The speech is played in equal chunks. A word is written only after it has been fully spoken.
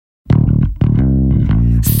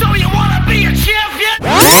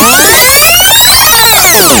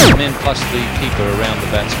men plus the keeper around the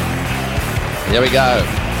batsman. There we go.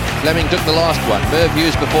 Fleming took the last one. Merv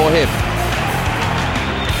Hughes before him.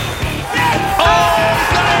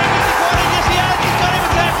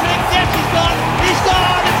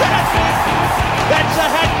 That's a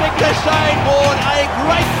hat-trick to Shane Warne, a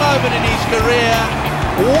great moment in his career.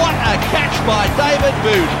 What a catch by David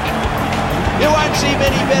Boot. You won't see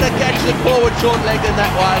many better catch than forward short leg than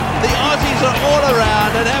that one. The Aussies are all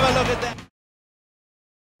around, and have a look at that.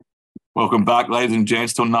 Welcome back, ladies and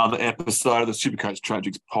gents, to another episode of the SuperCoach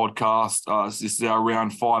Tragics podcast. This is our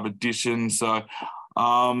round 5 edition. So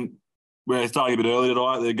we're starting a bit early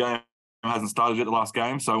tonight. The game hasn't started yet, the last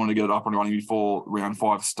game, so I want to get it up and running before round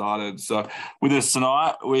 5 started. So with us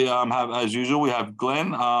tonight, we have, as usual, we have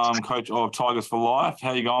Glen, coach of Tigers for Life.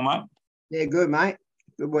 How you going, mate? Yeah, good, mate.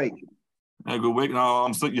 Good week. Yeah, good week. No,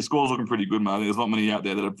 your score's looking pretty good, mate. There's not many out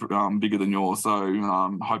there that are bigger than yours, so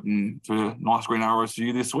hoping for nice green arrows for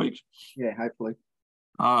you this week. Yeah, hopefully.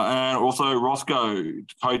 And also Roscoe,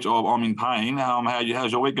 coach of I'm in Pain.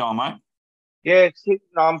 How's your week going, mate? Yeah,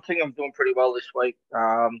 I think I'm doing pretty well this week.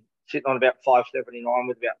 Sitting on about 579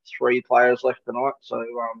 with about 3 players left tonight, so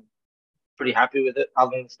pretty happy with it.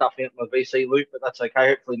 Other than stuffing up my VC loop, but that's okay.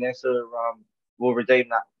 Hopefully Nessa will redeem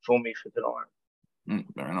that for me for tonight.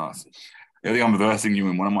 Very nice. Yeah, I think I'm versing you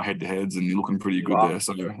in one of my head-to-heads, and you're looking pretty good there.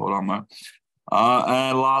 So well done, mate.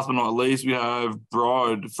 And last but not least, we have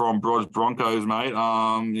Brod from Brod's Broncos, mate.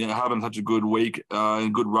 Having such a good week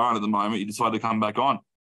and good run at the moment, you decided to come back on.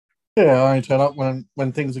 Yeah, I only turn up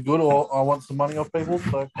when things are good or I want some money off people.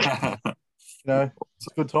 So, it's a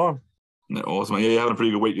good time. Yeah, awesome. Yeah, you're having a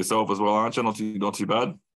pretty good week yourself as well, aren't you? Not too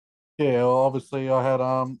bad. Yeah, well, obviously I had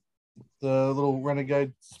the little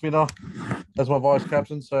Renegade spinner as my vice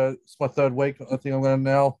captain. So it's my 3rd week. I think I'm going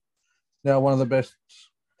to now one of the best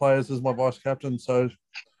players as my vice captain. So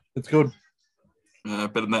it's good.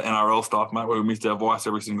 Better than that NRL stuff, mate, where we missed our vice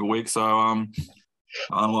every single week. So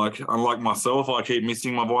unlike myself, I keep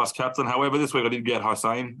missing my vice captain. However, this week I did get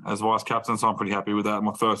Hossein as vice captain, so I'm pretty happy with that.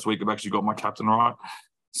 My first week I've actually got my captain right.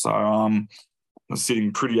 So I'm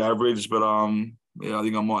sitting pretty average, but I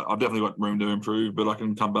think I've definitely got room to improve, but I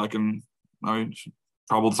can come back and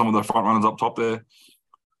trouble some of the front runners up top there.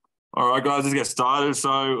 All right, guys, let's get started. So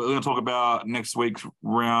we're going to talk about next week's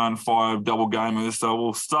round 5 double gamers. So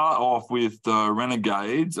we'll start off with the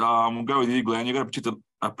Renegades. We'll go with you, Glenn. You got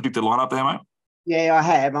a predicted lineup there, mate? Yeah, I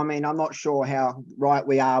have. I mean, I'm not sure how right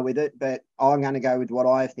we are with it, but I'm going to go with what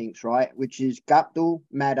I think's right, which is Guptill,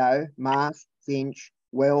 Maddo, Marsh, Finch,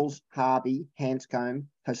 Wells, Harvey, Hanscombe,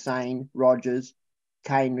 Hussain, Rogers,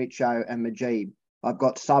 Kane, Richo, and Majib. I've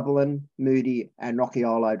got Sutherland, Moody, and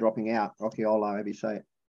Rocchiolo dropping out. Rocchiolo, however you say it.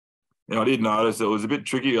 Yeah, I did notice it was a bit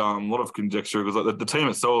tricky. A lot of conjecture because the team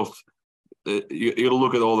itself, you got to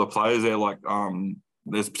look at all the players there. Like,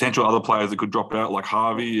 there's potential other players that could drop out, like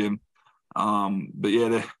Harvey, and but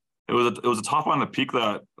yeah, it was a tough one to pick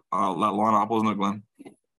that lineup, wasn't it, Glenn?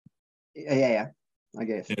 Yeah, I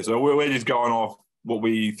guess. Yeah, so we're just going off what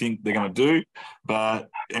we think they're going to do, but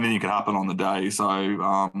anything could happen on the day.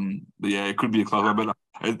 So, but yeah, it could be a close one. But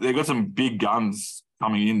they've got some big guns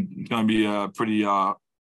coming in. It's going to be a pretty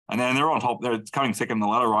and then they're on top. They're coming second in the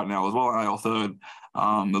ladder right now as well, or 3rd.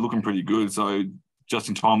 They're looking pretty good. So just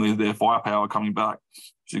in time, their firepower coming back,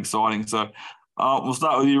 which is exciting. So we'll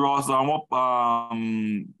start with you, Ross. What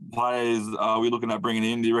players are we looking at bringing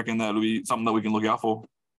in? Do you reckon that will be something that we can look out for?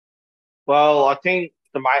 Well, I think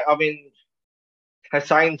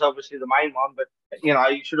Hussein's obviously the main one, but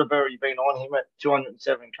you should have already been on him at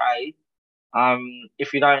 207k.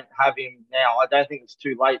 If you don't have him now, I don't think it's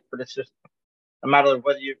too late, but it's just a matter of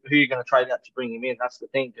who you're going to trade out to bring him in. That's the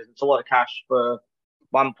thing, because it's a lot of cash for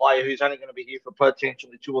one player who's only going to be here for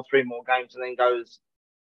potentially 2 or 3 more games and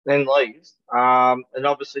then leaves. And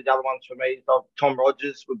obviously the other ones for me, Tom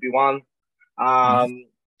Rogers would be one. Majib,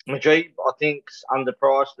 I think, is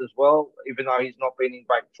underpriced as well, even though he's not been in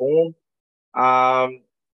great form.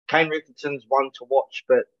 Kane Richardson's one to watch,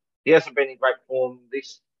 but he hasn't been in great form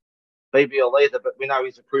this BBL either, but we know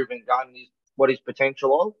he's a proven gun, what his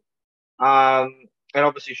potential of. And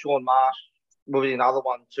obviously Sean Marsh will be another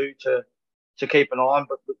one too to keep an eye on,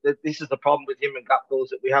 but this is the problem with him and Guptill, is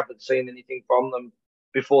that we haven't seen anything from them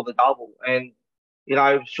before the double. And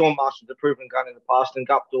Sean Marsh is a proven gun in the past, and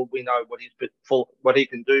Guptill, we know what he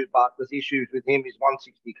can do, but the issues with him is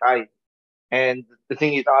 160k. And the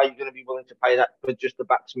thing is, are you going to be willing to pay that for just the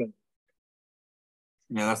batsman?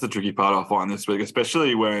 Yeah, that's the tricky part I find this week,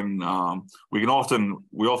 especially when we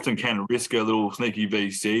often can risk a little sneaky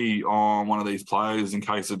VC on one of these players in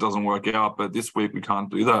case it doesn't work out. But this week we can't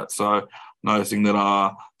do that. So noticing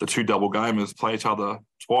that the 2 double gamers play each other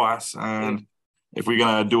twice, and if we're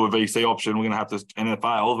going to do a VC option, we're going to have to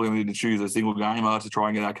NFL. We're going to need to choose a single gamer to try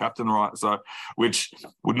and get our captain right. So, which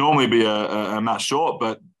would normally be a match short,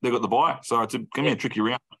 but they got the bye, so it's going to be a tricky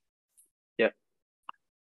round. Yeah.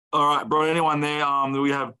 All right, bro. Anyone there that we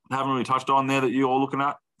haven't really touched on there that you're looking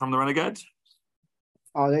at from the Renegades?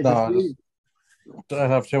 Oh, there's No, a I few. just don't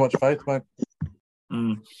have too much faith, mate.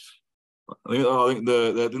 I think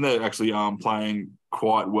they're actually playing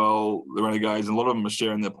quite well, the Renegades, and a lot of them are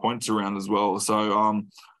sharing their points around as well. So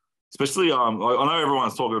especially I know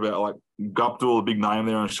everyone's talking about like Guptill, a big name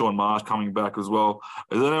there, and Sean Marsh coming back as well.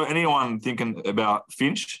 Is there anyone thinking about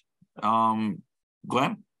Finch,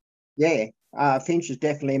 Glen? Yeah, Finch is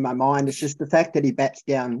definitely in my mind. It's just the fact that he bats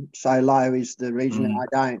down so low is the reason that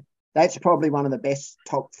I don't. That's probably one of the best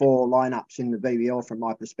top 4 lineups in the BBL from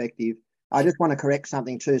my perspective. I just want to correct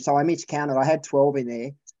something too. So I miscounted. I had 12 in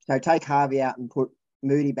there. So take Harvey out and put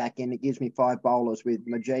Moody back in. It gives me 5 bowlers with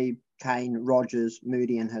Majid, Kane, Rogers,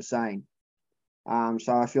 Moody and Hussain.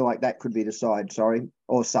 So I feel like that could be the side,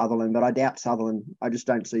 or Sutherland, but I doubt Sutherland. I just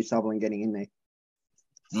don't see Sutherland getting in there.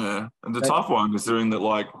 Yeah, and the tough one considering that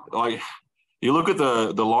like you look at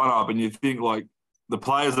the lineup and you think like the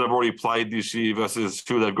players that have already played this year versus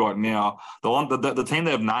who they've got now, the team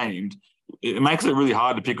they've named, it makes it really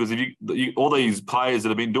hard to pick because if you all these players that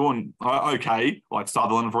have been doing okay, like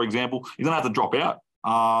Sutherland, for example, you're going to have to drop out.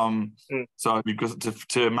 So because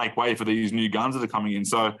to make way for these new guns that are coming in.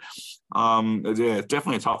 So, it's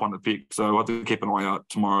definitely a tough one to pick. So we'll have to keep an eye out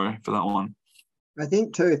tomorrow for that one. I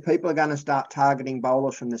think too, if people are going to start targeting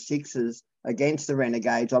bowlers from the Sixers against the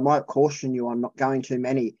Renegades, I might caution you on not going too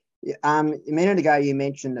many. A minute ago, you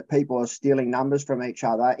mentioned that people are stealing numbers from each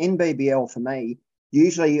other. In BBL, for me,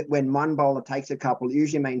 usually when one bowler takes a couple, it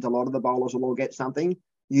usually means a lot of the bowlers will all get something.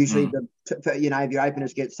 Usually, if your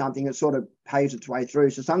openers get something, it sort of pays its way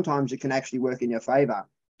through. So sometimes it can actually work in your favour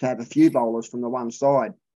to have a few bowlers from the one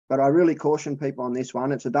side. But I really caution people on this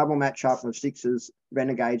one. It's a double match-up of Sixers,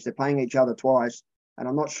 Renegades. They're playing each other twice. And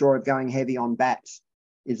I'm not sure if going heavy on bats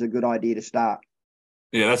is a good idea to start.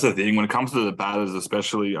 Yeah, that's the thing. When it comes to the batters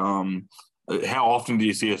especially, how often do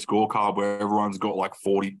you see a scorecard where everyone's got like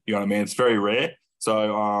 40? You know what I mean? It's very rare.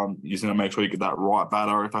 So you just need to make sure you get that right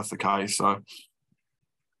batter if that's the case. So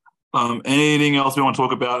anything else we want to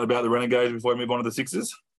talk about the Renegades before we move on to the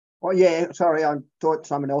Sixers? Oh, yeah, sorry, I thought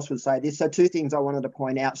someone else would say this. So 2 things I wanted to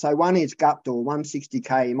point out. So one is Guptill,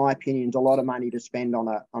 160K, in my opinion, is a lot of money to spend on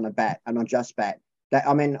a bat and on just bat.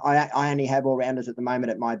 I only have all-rounders at the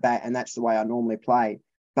moment at my bat, and that's the way I normally play.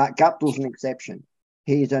 But Guptill's an exception.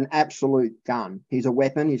 He's an absolute gun. He's a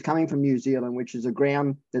weapon. He's coming from New Zealand, which is a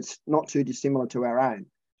ground that's not too dissimilar to our own.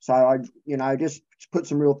 So, I just put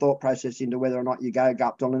some real thought process into whether or not you go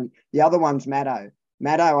Guptill. And the other one's Maddo.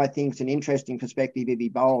 Maddo, I think, is an interesting perspective if he's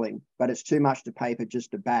bowling, but it's too much to pay for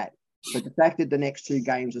just a bat. But the fact that the next 2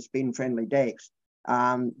 games are spin-friendly decks,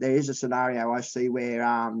 there is a scenario I see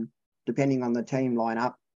where, depending on the team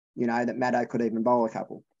lineup, that Maddo could even bowl a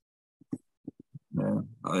couple. Yeah,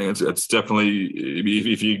 I think it's definitely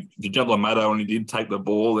if you jump on Maddo and he did take the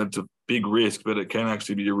ball, it's a big risk, but it can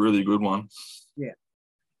actually be a really good one. Yeah.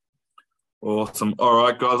 Awesome. All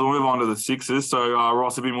right, guys, we'll move on to the Sixers. So,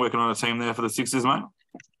 Ross, have you been working on a team there for the Sixers, mate?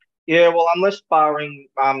 Yeah, well, unless barring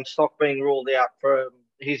Stock being ruled out for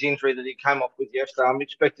his injury that he came off with yesterday, I'm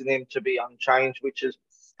expecting them to be unchanged, which is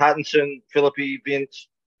Pattinson, Philippi, Vince,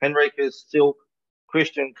 Henriquez, Silk,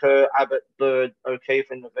 Christian, Kerr, Abbott, Bird, O'Keefe,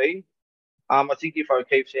 and Naveed. I think if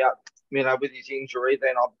O'Keefe's out, with his injury,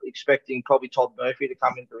 then I'm expecting probably Todd Murphy to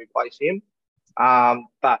come in to replace him.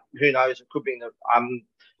 But who knows? It could be Naveen.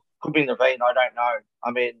 I don't know.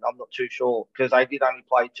 I'm not too sure because they did only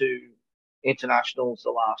play 2 internationals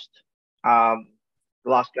the last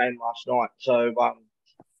game last night. So,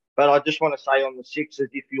 but I just want to say on the Sixers,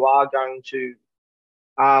 if you are going to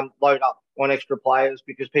load up on extra players,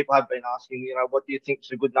 because people have been asking, what do you think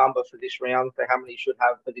is a good number for this round for how many you should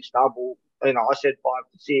have for this double? I said 5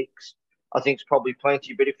 to 6. I think it's probably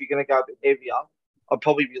plenty. But if you're going to go a bit heavier, I'd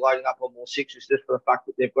probably be loading up on more Sixers just for the fact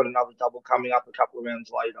that they've got another double coming up a couple of rounds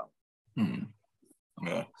later.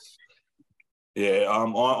 Yeah. Yeah,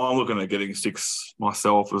 I'm looking at getting 6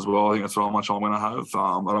 myself as well. I think that's how much I'm going to have.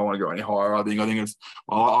 I don't want to go any higher. I think it's.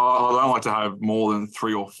 I don't like to have more than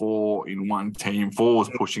 3 or 4 in one team. 4 is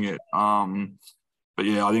pushing it. But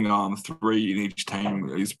yeah, I think 3 in each team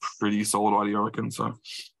is pretty solid idea, I reckon. So,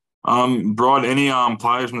 Brad, any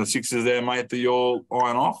players from the Sixers there, mate, that you're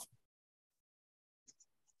eyeing off?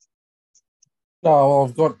 No, well,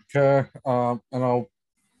 I've got Kerr, and I'll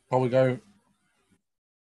probably go.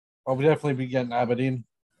 I'll definitely be getting Abbott in,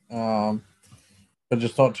 but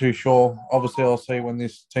just not too sure. Obviously, I'll see when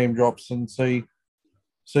this team drops and see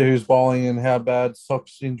see who's bowling and how bad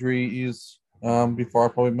Sock's injury is before I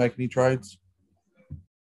probably make any trades.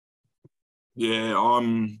 Yeah,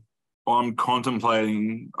 I'm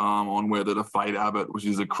contemplating on whether to fade Abbott, which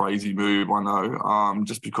is a crazy move, I know.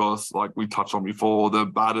 Just because, like we touched on before, the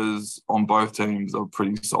batters on both teams are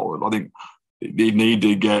pretty solid. I think they need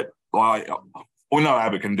to get we know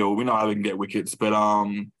Abbott can do it. We know Abbott can get wickets, but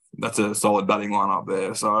that's a solid batting lineup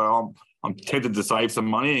there. So I'm tempted to save some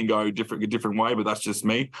money and go a different way, but that's just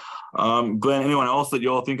me. Glenn, anyone else that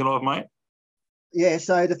you're thinking of, mate? Yeah,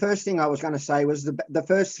 so the first thing I was going to say was the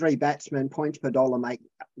first three batsmen, points per dollar, make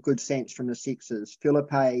good sense from the Sixers: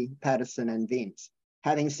 Philippe, Patterson and Vince.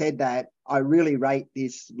 Having said that, I really rate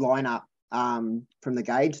this lineup from the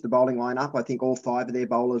Gauge, the bowling lineup. I think all five of their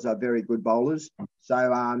bowlers are very good bowlers.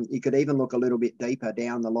 So you could even look a little bit deeper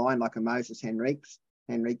down the line, like a Moses Henriques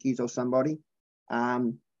or somebody.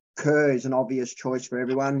 Kerr is an obvious choice for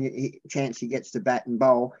everyone. Chance he gets to bat and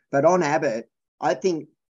bowl. But on Abbott, I think,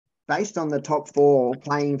 based on the top four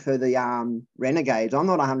playing for the Renegades, I'm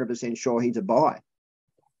not 100% sure he's a buy.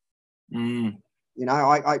 Mm. You know,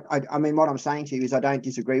 I mean, what I'm saying to you is I don't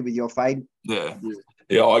disagree with your fade. Yeah.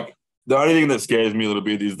 The only thing that scares me a little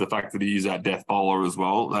bit is the fact that he is that death bowler as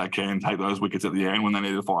well that can take those wickets at the end when they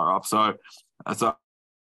need to fire up. So that's I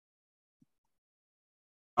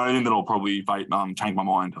think that'll probably change my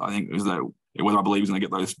mind. I think is that whether I believe he's going to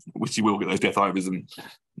get those, which he will get those death overs and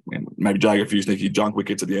maybe jag a few sneaky junk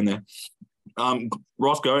wickets at the end there.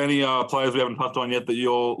 Roscoe, any players we haven't touched on yet that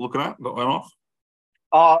you're looking at that went off?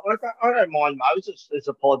 I don't mind Moses as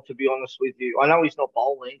a pod, to be honest with you. I know he's not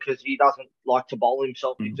bowling because he doesn't like to bowl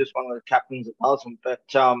himself. He's just one of the captains that doesn't. But,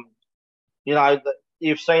 you know,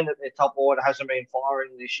 you've seen that their top order hasn't been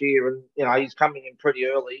firing this year and, you know, he's coming in pretty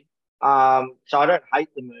early. So I don't hate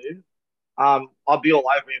the move. I'd be all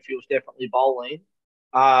over him if he was definitely bowling.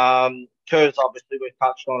 Kerr's obviously we've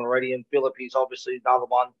touched on already, and Philippe's obviously another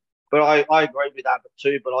one. But I agree with Abbott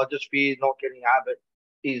too, but I just fear not getting Abbott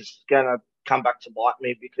is going to come back to bite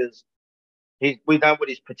me because we know what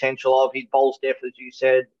his potential of. He bowls death, as you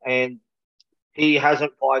said, and he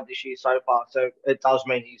hasn't fired this year so far. So it does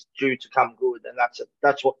mean he's due to come good, and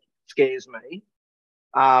that's what scares me.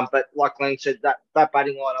 But like Glen said, that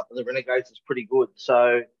batting lineup of the Renegades is pretty good.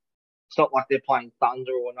 So it's not like they're playing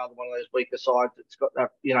Thunder or another one of those weaker sides that's got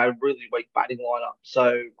that, you know, really weak batting lineup.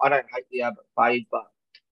 So I don't hate the Abbott fade, but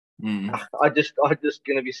I think I'm just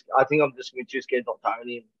going to be too scared not to own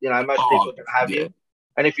him. You know, most people are going to have him.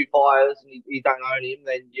 And if he fires and you don't own him,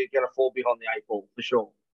 then you're going to fall behind the eight ball for sure.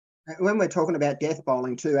 When we're talking about death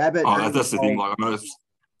bowling too, Abbott... that's the thing. Like, I know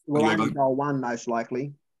will only bowl one most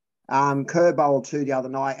likely. Kerr bowled two the other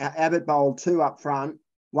night. Abbott bowled two up front,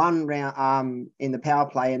 one round in the power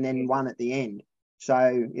play and then one at the end.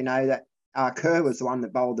 So, you know, that Kerr was the one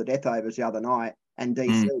that bowled the death overs the other night and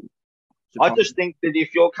DC. I just think that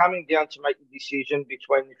if you're coming down to make the decision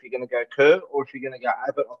between if you're going to go Kerr or if you're going to go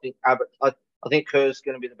Abbott, I think Kerr's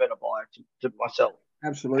going to be the better buyer to myself.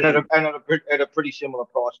 Absolutely. And at a pretty similar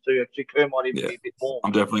price too. Actually, Kerr might even be a bit more.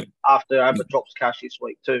 I'm definitely. After Abbott drops cash this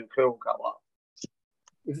week too, Kerr will go up.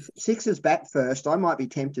 If Sixers bat first, I might be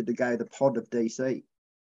tempted to go the pod of DC.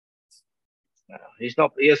 No, he's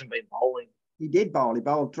not. He hasn't been bowling. He did bowl. He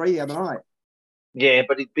bowled three the other night. Yeah,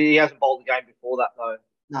 but he hasn't bowled the game before that though.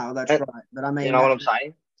 No, that's right. But I mean, you know what I'm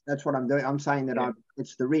saying? That's what I'm doing. I'm saying that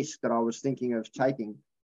it's the risk that I was thinking of taking.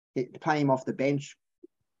 Pay him off the bench.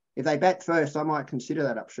 If they bat first, I might consider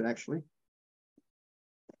that option actually.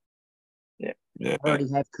 Yeah. I already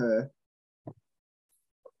have Kerr.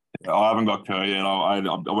 I haven't got Kerr yet. I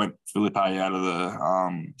went Philippe out of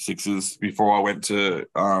the Sixers before I went to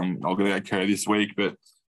I'm going to get Kerr this week, but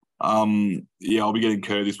I'll be getting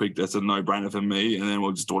Kerr this week. That's a no-brainer for me, and then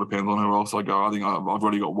we'll just all depends on who else I go. I think I've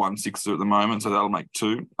already got one Sixer at the moment, so that'll make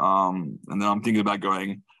two. And then I'm thinking about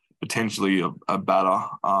going potentially a batter,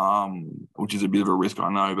 which is a bit of a risk,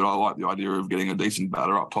 I know, but I like the idea of getting a decent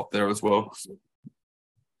batter up top there as well.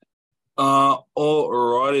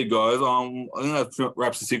 Alrighty, guys. I think that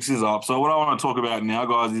wraps the Sixers up. So what I want to talk about now,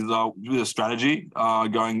 guys, is a bit of strategy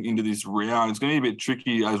going into this round. It's going to be a bit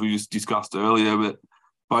tricky, as we just discussed earlier, but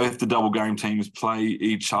both the double game teams play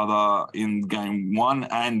each other in game one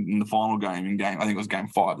and in the final game. I think it was game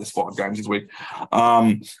 5. There's 5 games this week.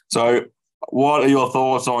 So what are your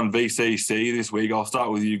thoughts on VCC this week? I'll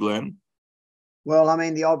start with you, Glenn. Well, I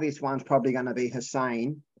mean, the obvious one's probably going to be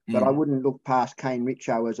Hussain, but I wouldn't look past Kane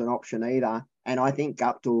Richo as an option either. And I think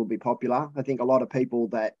Guptill will be popular. I think a lot of people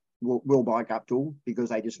that will buy Guptill because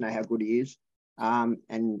they just know how good he is. And,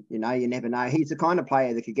 you know, you never know. He's the kind of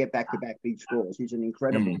player that could get back-to-back big scores. He's an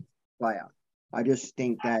incredible player. I just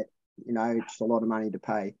think that it's a lot of money to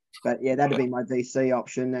pay. But yeah, that'd be my VC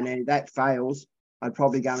option. And then if that fails, I'd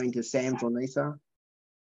probably go into Sam's or Nisa.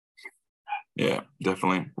 Yeah,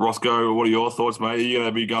 definitely. Roscoe, what are your thoughts, mate? Are you going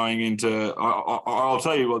to be going into... I'll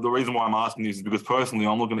tell you what, the reason why I'm asking this is because personally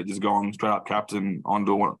I'm looking at just going straight up captain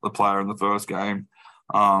onto the player in the first game,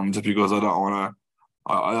 just because I don't want to...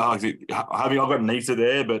 I've got Nisa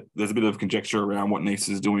there, but there's a bit of conjecture around what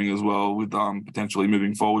Nisa is doing as well with potentially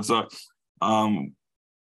moving forward. So I'm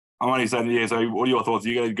only saying, yeah, so what are your thoughts? Are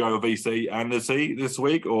you going to go VC and the C this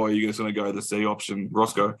week, or are you just going to go the C option,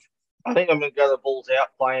 Roscoe? I think I'm going to go the balls out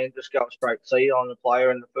play and just go straight C on the player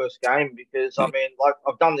in the first game because, I mean, like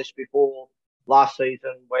I've done this before last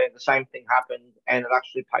season where the same thing happened and it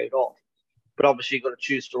actually paid off. But obviously you've got to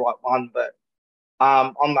choose the right one. But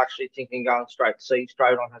I'm actually thinking going straight C,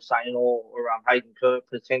 straight on Hussein or Hayden Kerr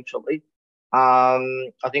potentially. I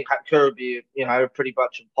think Kerr would be, pretty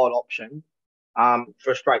much a pod option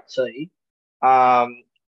for a straight C. I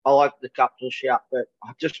like the Guptill shout, but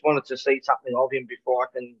I just wanted to see something of him before I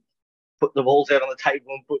can put the balls out on the table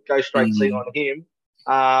and go straight C on him.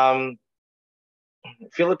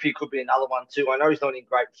 Philippi could be another one too. I know he's not in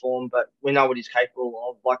great form, but we know what he's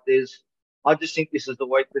capable of. I just think this is the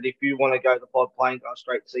week that if you want to go the pod play and go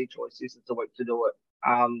straight C choice, this is the week to do it.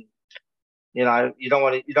 You don't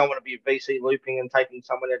want to be VC looping and taking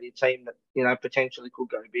someone out of your team that potentially could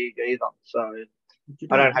go big either. So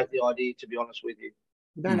I don't hate the idea, to be honest with you.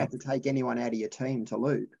 You don't have to take anyone out of your team to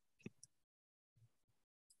loop.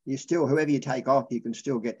 You still, whoever you take off, you can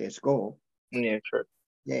still get their score. Yeah, true.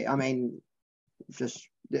 Yeah, I mean, just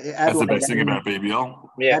that's the best thing about BBL.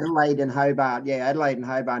 Yeah. Adelaide and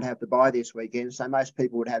Hobart have to buy this weekend, so most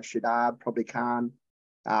people would have Shadab, probably Khan,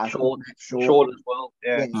 short as well.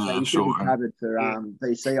 Yeah, so you should be covered for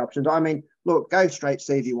VC options. I mean, look, go straight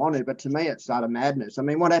C if you want to, but to me, it's sort of madness. I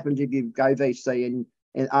mean, what happens if you go VC and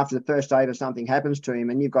after the first over something happens to him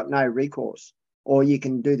and you've got no recourse? Or you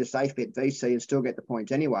can do the safe bet VC and still get the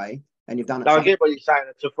points anyway, and you've done it. No, I get what you're saying.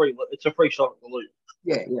 It's a free shot at the loop.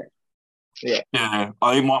 Yeah.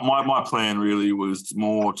 I think my plan really was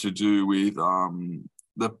more to do with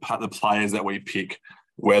the players that we pick.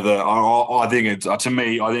 Whether I think it's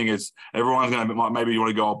everyone's going to maybe you want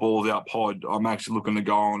to go a balls out pod. I'm actually looking to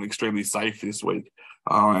go on extremely safe this week,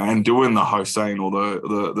 and doing the Hossein or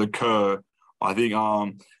the Kerr. I think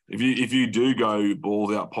if you do go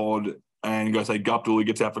balls out pod and go say Guptill, he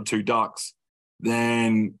gets out for 2 ducks,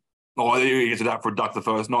 then he gets it out for a duck the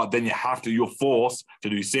first night, then you're forced to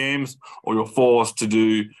do Sam's or you're forced to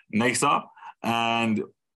do Nisa, and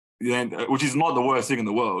then which is not the worst thing in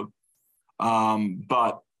the world.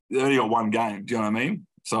 But they only got one game, do you know what I mean?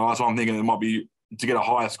 So that's what I'm thinking. It might be to get a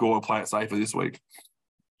higher score, play it safer this week.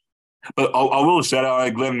 But I will shout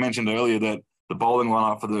out, Glen mentioned earlier that the bowling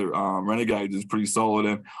lineup for the Renegades is pretty solid.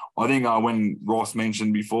 And I think when Ross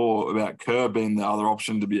mentioned before about Kerr being the other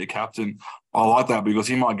option to be a captain, I like that because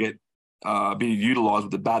he might get be utilised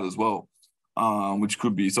with the bat as well, which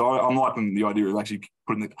could be. So I'm liking the idea of actually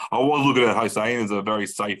putting I was looking at Hossein as a very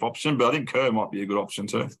safe option, but I think Kerr might be a good option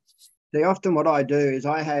too. See, often what I do is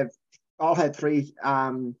I'll have 3,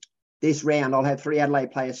 this round, I'll have 3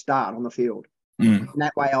 Adelaide players start on the field. And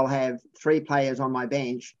that way I'll have 3 players on my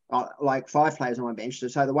bench, like 5 players on my bench.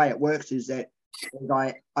 So the way it works is that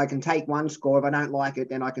I can take one score. If I don't like it,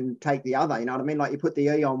 then I can take the other. You know what I mean? Like you put the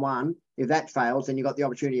E on one. If that fails, then you've got the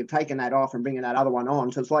opportunity of taking that off and bringing that other one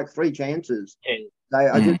on. So it's like 3 chances. Yeah. So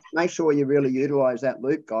I just make sure you really utilise that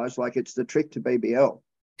loop, guys. Like it's the trick to BBL.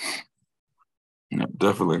 Yeah,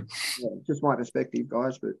 definitely. Yeah, just my perspective,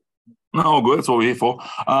 guys. But no, all good. That's what we're here for.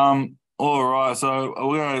 All right, so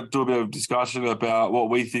we're going to do a bit of discussion about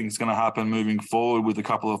what we think is going to happen moving forward with a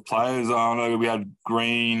couple of players. I know we had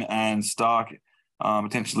Green and Stark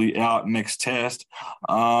potentially out next test.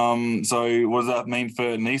 So what does that mean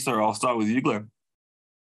for Nisa? I'll start with you, Glen.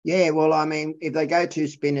 Yeah, well, I mean, if they go 2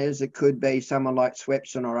 spinners, it could be someone like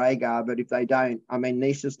Swepson or Agar, but if they don't, I mean,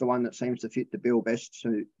 Nisa's the one that seems to fit the bill best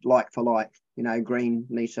to like for like. Green,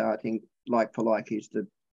 Nisa, I think like for like is the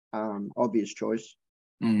obvious choice.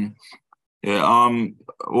 Yeah.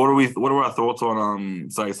 What are our thoughts on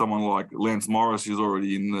say someone like Lance Morris, who's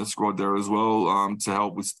already in the squad there as well, to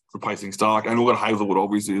help with replacing Stark, and we've got Hazelwood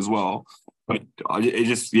obviously as well. But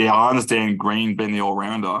I understand Green being the all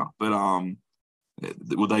rounder, but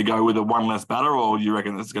would they go with a one less batter, or do you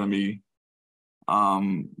reckon it's going to be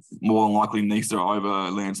more than likely Nisa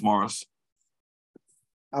over Lance Morris?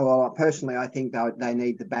 Oh well, personally, I think they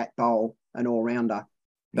need the bat bowl an all rounder.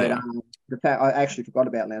 But the fact I actually forgot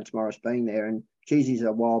about Lance Morris being there, and geez, he's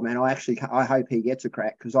a wild man. I hope he gets a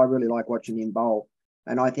crack because I really like watching him bowl,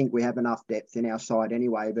 and I think we have enough depth in our side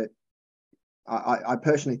anyway. But I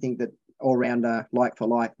personally think that all-rounder like for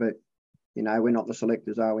like, but, we're not the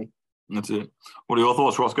selectors, are we? That's it. What are your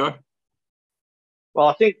thoughts, Roscoe? Well,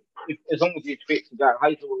 I think as long as he's fit to go,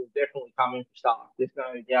 Hazel will definitely come in for start. There's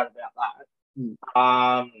no doubt about that.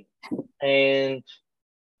 And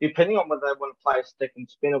depending on whether they want to play a second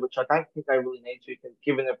spinner, which I don't think they really need to,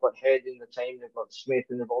 given they've got Head in the team, they've got Smith,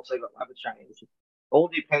 and they've also got Labuschagne. All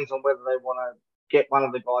depends on whether they want to get one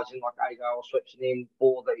of the guys in like Ago or Swepson in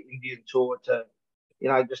for the Indian tour to,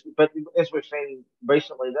 but as we've seen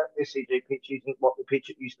recently, that SCG pitch isn't what the pitch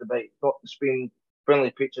it used to be. It's not the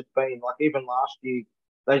spin-friendly pitch it's been. Like even last year,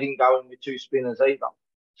 they didn't go in with two spinners either.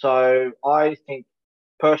 So I think,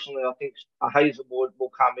 personally, I think Hazelwood will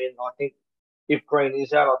come in. I think if Green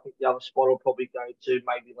is out, I think the other spot will probably go to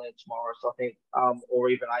maybe Lance Morris, I think, or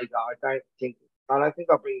even Agar. I don't think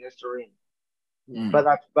I'll bring Nesta in. But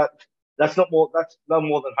that's no more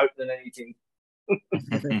than hope than anything.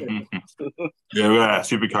 Yeah, we got our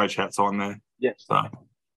SuperCoach hats on there. Yes. So,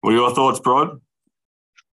 what are your thoughts, Brod?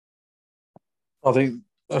 I think,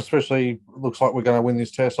 especially, looks like we're going to win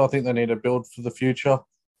this test. I think they need to build for the future,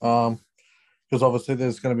 because obviously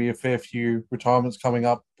there's going to be a fair few retirements coming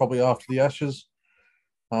up, probably after the Ashes,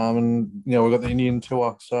 and we've got the Indian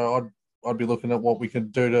tour. So I'd be looking at what we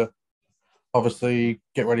could do to obviously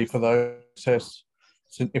get ready for those tests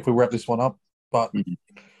if we wrap this one up. But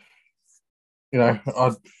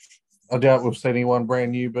I doubt we'll see anyone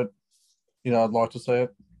brand new, but I'd like to see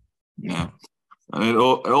it. Yeah. And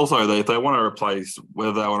also, if they want to replace,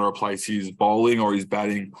 whether they want to replace his bowling or his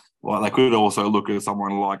batting, like they could also look at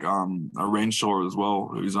someone like a Renshaw as well,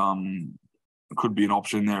 who's could be an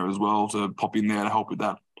option there as well to pop in there to help with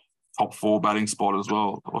that top 4 batting spot as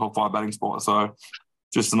well, or top 5 batting spot. So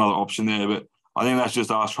just another option there. But I think that's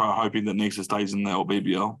just us hoping that Nisa stays in the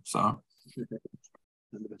BBL. So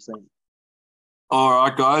 100%. All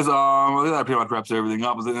right, guys. I think that pretty much wraps everything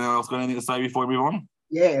up. Is there anything else got anything to say before we move on?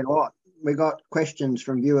 Yeah, we got questions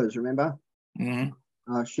from viewers, remember?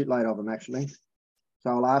 Mm-hmm. A shitload of them, actually. So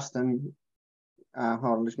I'll ask them. Hold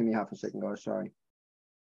on, just give me half a second, guys. Sorry.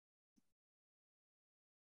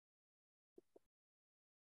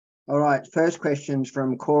 All right, first question's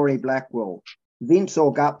from Corey Blackwell. Vince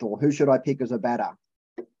or Guptill, who should I pick as a batter?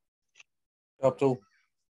 Guptill.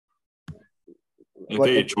 If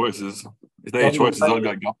they're your choices, I'd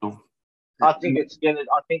go Guptill. I think it's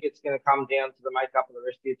gonna come down to the makeup of the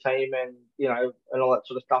rest of your team and and all that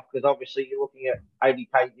sort of stuff, because obviously you're looking at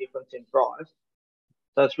 80k difference in price.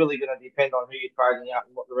 So it's really going to depend on who you're trading out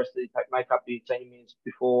and what the rest of the makeup of your team is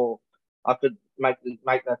before I could make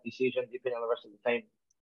that decision depending on the rest of the team.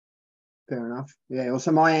 Fair enough. Yeah.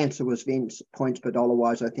 Also, my answer was Vince. Points per dollar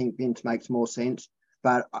wise, I think Vince makes more sense.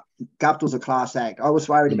 But Guptill's a class act. I was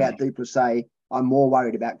worried about Duplessis. I'm more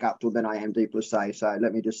worried about Guptill than I am Duplessis. So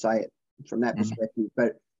let me just say it from that perspective.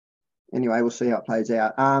 But anyway, we'll see how it plays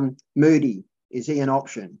out. Moody, is he an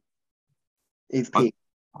option? If picked?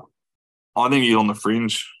 I think he's on the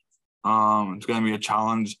fringe. It's going to be a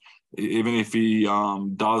challenge. Even if he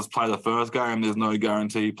does play the first game, there's no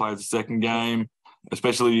guarantee he plays the second game,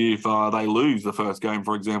 especially if they lose the first game,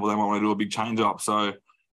 for example. They might want to do a big change-up. So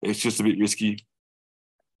it's just a bit risky.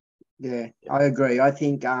 Yeah, I agree. I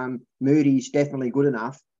think Moody's definitely good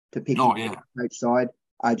enough to pick him on the coach side.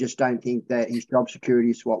 I just don't think that his job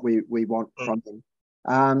security is what we want from him.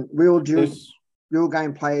 Real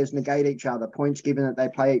game players negate each other. Points given that they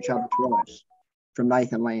play each other twice. From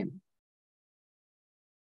Nathan Lamb.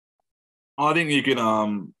 I think you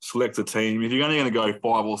can select a team. If you're only going to go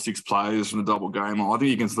 5 or 6 players from the double game, I think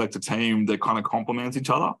you can select a team that kind of complements each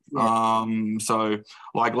other. Yeah. So,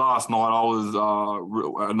 like last night, I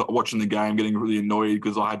was watching the game, getting really annoyed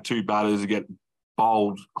because I had 2 batters get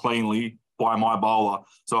bowled cleanly by my bowler.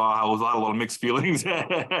 So I had a lot of mixed feelings.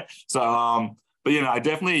 So, but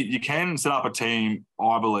definitely you can set up a team,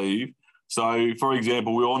 I believe. So, for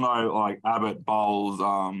example, we all know like Abbott bowls.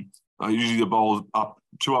 Usually the bowls up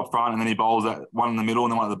 2 up front, and then he bowls that 1 in the middle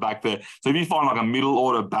and then 1 at the back there. So if you find like a middle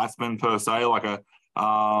order batsman per se, like a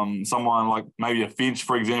someone like maybe a Finch,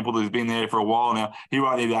 for example, that's been there for a while now, he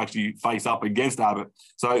won't need to actually face up against Abbott.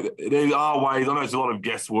 So there are ways. I know it's a lot of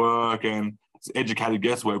guesswork and it's educated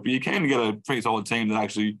guesswork, but you can get a pretty solid team that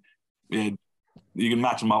actually, you can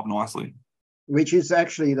match them up nicely. Which is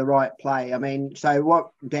actually the right play. I mean, so what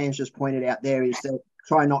Dan's just pointed out there is that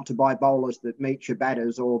try not to buy bowlers that meet your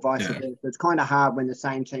batters or vice versa. It's kind of hard when the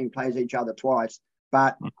same team plays each other twice.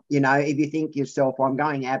 But, if you think yourself, I'm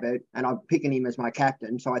going Abbott and I'm picking him as my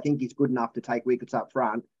captain, so I think he's good enough to take wickets up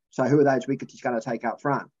front. So who are those wickets he's going to take up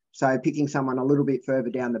front? So picking someone a little bit further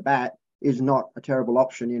down the bat is not a terrible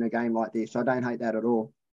option in a game like this. I don't hate that at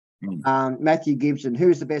all. Matthew Gibson,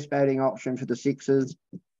 who's the best batting option for the Sixers?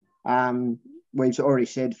 We've already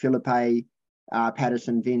said Philippe,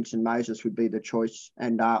 Patterson, Vince and Moses would be the choice.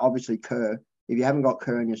 And obviously Kerr. If you haven't got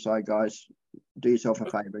Kerr on your side, guys, do yourself a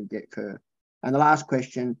favour and get Kerr. And the last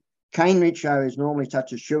question, Kane Richo is normally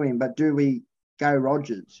such a shoo-in, but do we go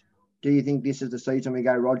Rogers? Do you think this is the season we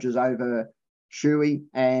go Rogers over Shuey?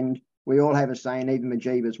 And we all have a say, and even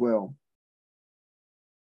Majib as well.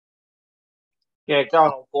 Yeah,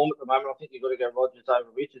 going on form at the moment, I think you've got to go Rogers over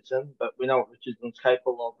Richardson, but we know what Richardson's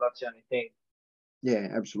capable of. That's the only thing. Yeah,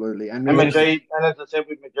 absolutely. And Majib, and as I said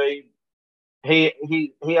with Majib, he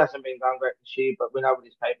hasn't been going great this year, but we know what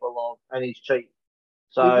he's capable of, and he's cheap.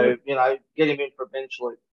 So, get him in for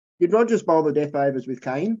eventually. Did Rogers bowl the death overs with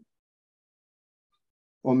Kane?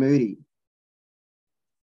 Or Moody?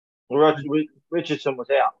 Well, Richardson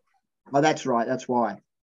was out. Oh, that's right. That's why.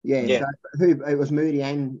 Yeah. So it was Moody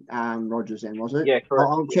and Rogers then, was it? Yeah, correct.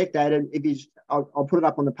 I'll check that, and I'll put it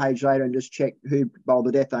up on the page later and just check who bowled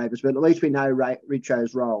the death overs. But at least we know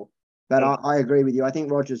Richo's role. But I agree with you. I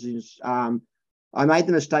think Rogers is. I made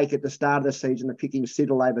the mistake at the start of the season of picking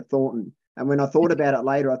Siddle over Thornton, and when I thought about it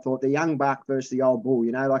later, I thought the young buck versus the old bull.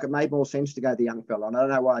 It made more sense to go the young fella, and I don't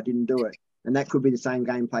know why I didn't do it. And that could be the same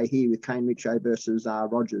gameplay here with Kane Richo versus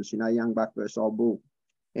Rogers. Young buck versus old bull.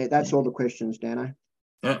 Yeah, that's all the questions, Dano.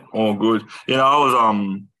 Yeah, all good.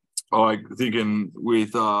 I was thinking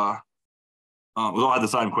with I had the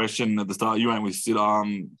same question at the start. You went with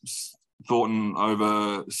Thornton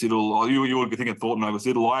over Siddle. Oh, you were thinking Thornton over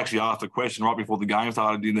Siddle. I actually asked a question right before the game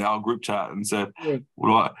started in our group chat and said, and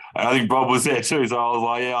I think Bob was there too. So I was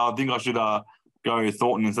like, I think I should go with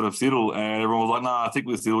Thornton instead of Siddle. And everyone was like, nah, stick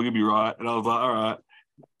with Siddle. You'll be right. And I was like, all right.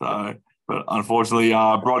 So, but unfortunately,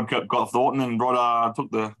 Brod got Thornton and Brod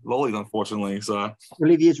took the lollies, unfortunately. So,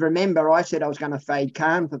 well, if you remember, I said I was going to fade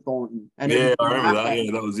Khan for Thornton. And I remember that.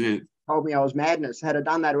 Yeah, that was it. Told me I was madness. Had I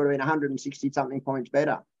done that, it would have been 160-something points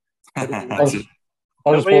better. I just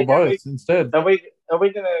bought both instead. Are we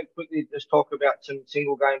going to quickly just talk about some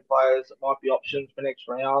single game players that might be options for next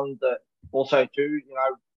round? That also too,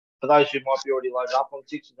 for those who might be already loaded up on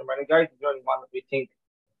Sixers and Renegades, the only one that we think.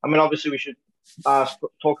 I mean, obviously we should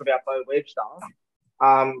talk about Bo Webster.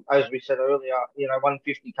 As we said earlier,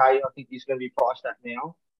 150k. I think he's going to be priced at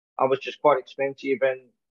now. Which is quite expensive, and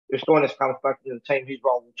if Stoinis comes back into the team, his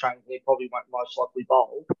role will change. He probably won't most likely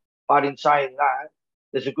bowl. But in saying that,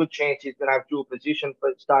 there's a good chance he's going to have dual position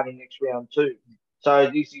for starting next round too. So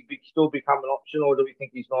does he still become an option, or do we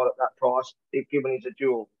think he's not at that price, given he's a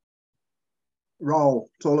dual? Role.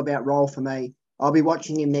 It's all about role for me. I'll be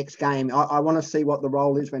watching him next game. I want to see what the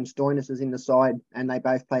role is when Stoinis is in the side and they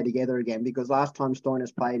both play together again, because last time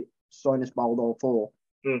Stoinis bowled all four.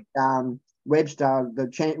 Webster,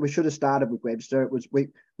 we should have started with Webster. It was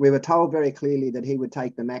we were told very clearly that he would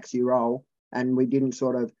take the maxi role, and we didn't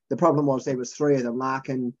the problem was there was three of them,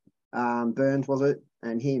 Larkin, Burns, was it,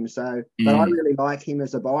 and him. So, but I really like him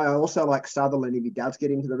as a buy. I also like Sutherland if he does get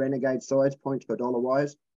into the Renegade sides, points per dollar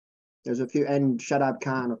wise. There's a few, and Shadab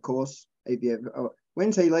Khan, of course.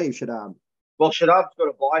 When's he leave, Shadab? Well, Shadab's got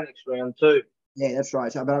a buy next round too. Yeah, that's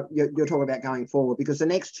right. So, but you're talking about going forward, because the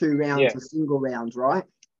next two rounds are single rounds, right?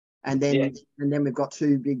 And then we've got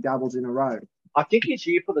two big doubles in a row. I think he's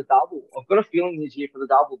here for the double. I've got a feeling he's here for the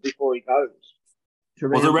double before he goes.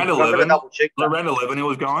 Was it round 11? Round 11 he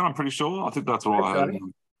was going, I'm pretty sure. I think that's what I heard.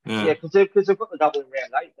 Yeah, because they've got the double in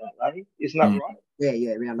round 8, don't they? Isn't that right?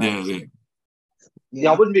 Yeah, round 8.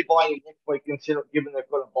 Yeah, I wouldn't be buying him next week, given they've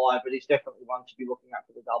got a buy, but he's definitely one to be looking at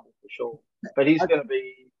for the double for sure. But he's going to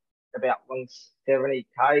be about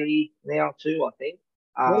 170k now too, I think.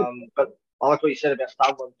 But I like what you said about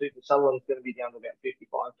Sutherland too, because Sutherland's going to be down to about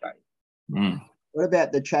 55k. What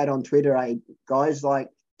about the chat on Twitter, guys? Like,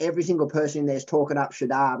 every single person there's talking up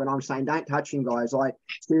Shadab, and I'm saying, don't touch him, guys. Like,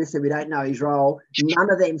 seriously, we don't know his role. None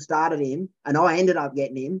of them started him, and I ended up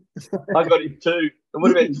getting him. I got him too. And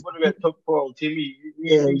what about top poor old Timmy?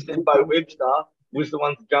 He said Bo Webster was the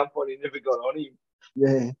one to jump on. He never got on him.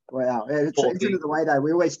 Yeah, wow. It's the way, though.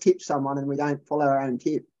 We always tip someone, and we don't follow our own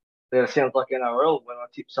tip. Yeah, it sounds like NRL when I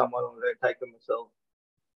tip someone and I don't take them myself.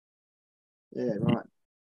 Yeah, right.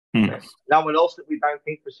 No one else that we don't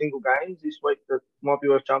think for single games this week that might be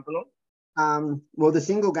worth jumping on? Well, the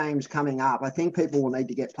single games coming up, I think people will need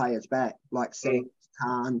to get players back, like Singh,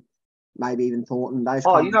 Khan, maybe even Thornton.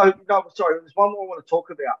 Sorry, there's one more I want to talk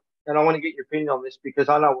about, and I want to get your opinion on this, because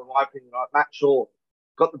I know, in my opinion, Matt Shaw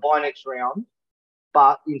got the bye next round,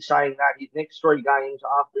 but in saying that, his next three games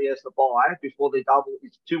after he has the bye, before they double,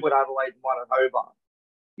 is 2 at Adelaide and 1 at Hobart.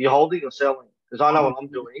 You're holding or selling? Because I know what I'm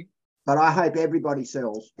doing. But I hope everybody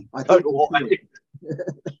sells.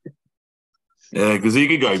 Yeah, because he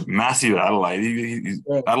could go massive at Adelaide.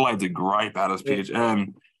 Yeah. Adelaide's a great batter's pitch,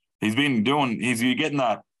 and he's getting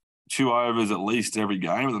that 2 overs at least every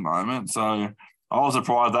game at the moment. So I was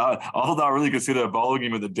surprised that I thought they really consider bowling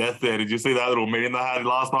him at the death there. Did you see that little meeting they had in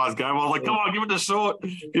last night's game? I was like, come on, give it a short,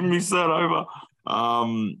 give me set over.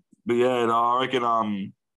 But yeah, no, I reckon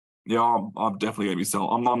I'm definitely gonna be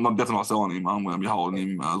selling. I'm definitely not selling him. I'm gonna be holding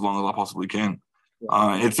him as long as I possibly can.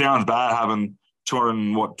 It sounds bad having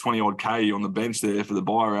 220 odd K on the bench there for the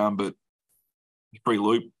buy round, but it's pretty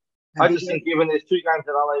loop. I just think given there's 2 games at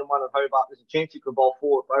Adelaide and 1 at Hobart, there's a chance you could bowl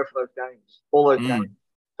forward both of those games, all those games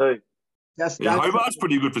too. Hobart's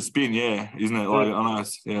pretty good for spin, isn't it? Like, I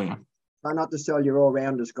know, Try not to sell your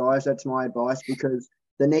all-rounders, guys. That's my advice, because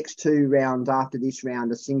the next 2 rounds after this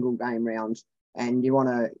round are single game rounds, and you want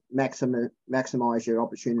to maximise your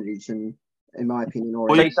opportunities. And in my opinion,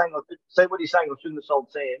 already. Say what he's saying. I shouldn't have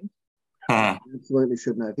sold Sam. Absolutely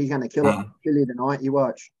shouldn't have. He's going to kill you tonight. You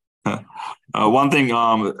watch. One thing, you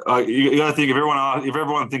got to think if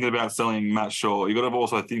everyone's thinking about selling Matt Shaw, you got to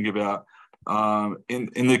also think about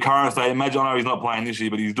in the current state. Imagine, I know he's not playing this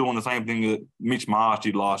year, but he's doing the same thing that Mitch Marsh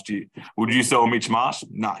did last year. Would you sell Mitch Marsh?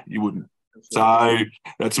 No, you wouldn't. So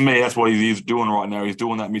to me, that's what he's doing right now. He's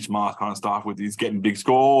doing that Mitch Marsh kind of stuff with he's getting big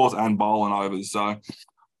scores and bowling overs. So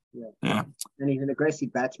yeah. And he's an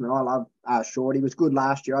aggressive batsman. I love Short. He was good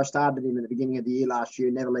last year. I started him at the beginning of the year last year,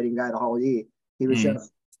 never let him go the whole year. He was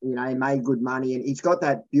just, he made good money, and he's got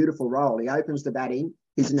that beautiful role. He opens the batting.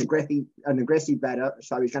 He's an aggressive batter,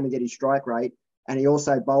 so he's going to get his strike rate, and he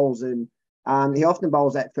also bowls, and he often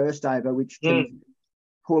bowls that first over, which can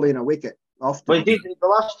pull in a wicket. Often. Well, he did the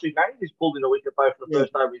last 2 games. He's pulled in a wicket both for the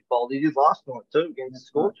first over he's bowled. He did last night too against the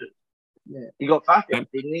Scorchers. Yeah, he got back didn't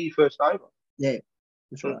he? First over. Yeah.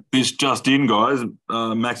 That's right. This just in, guys.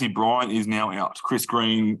 Maxi Bryant is now out. Chris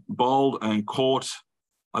Green bowled and caught,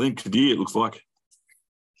 I think, Kadir, it looks like.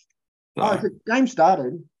 So, the game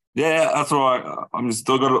started. Yeah, that's right. I'm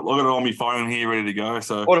still got it on my phone here, ready to go.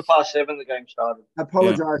 So 7:15, the game started. I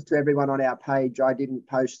apologise to everyone on our page. I didn't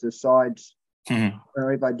post the sides.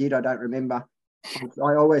 Or if I did, I don't remember.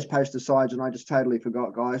 I always post the sides, and I just totally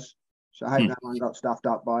forgot, guys. So I hope no one got stuffed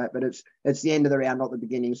up by it. But it's the end of the round, not the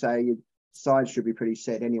beginning. So your sides should be pretty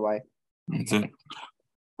set anyway. That's it.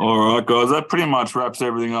 All right, guys. That pretty much wraps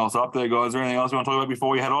everything else up there, guys. Is there anything else you want to talk about before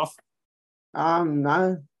we head off?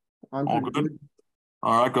 No. I'm all good.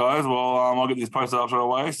 All right, guys. Well, I'll get this posted up straight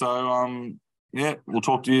away. So, we'll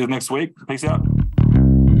talk to you next week. Peace out.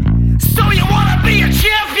 So you want to be a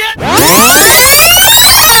champion?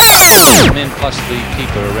 Men plus the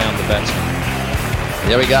keeper around the batsman.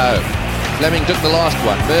 There we go. Fleming took the last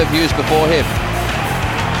one. Merv Hughes before him.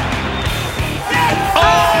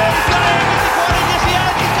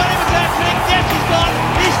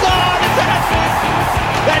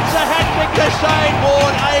 That's a hat-trick to Shane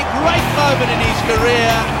Warne, a great moment in his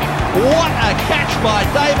career. What a catch by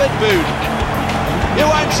David Boot. You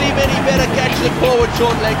won't see many better catches at forward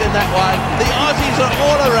short leg than that one. The Aussies are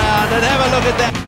all around, and have a look at that.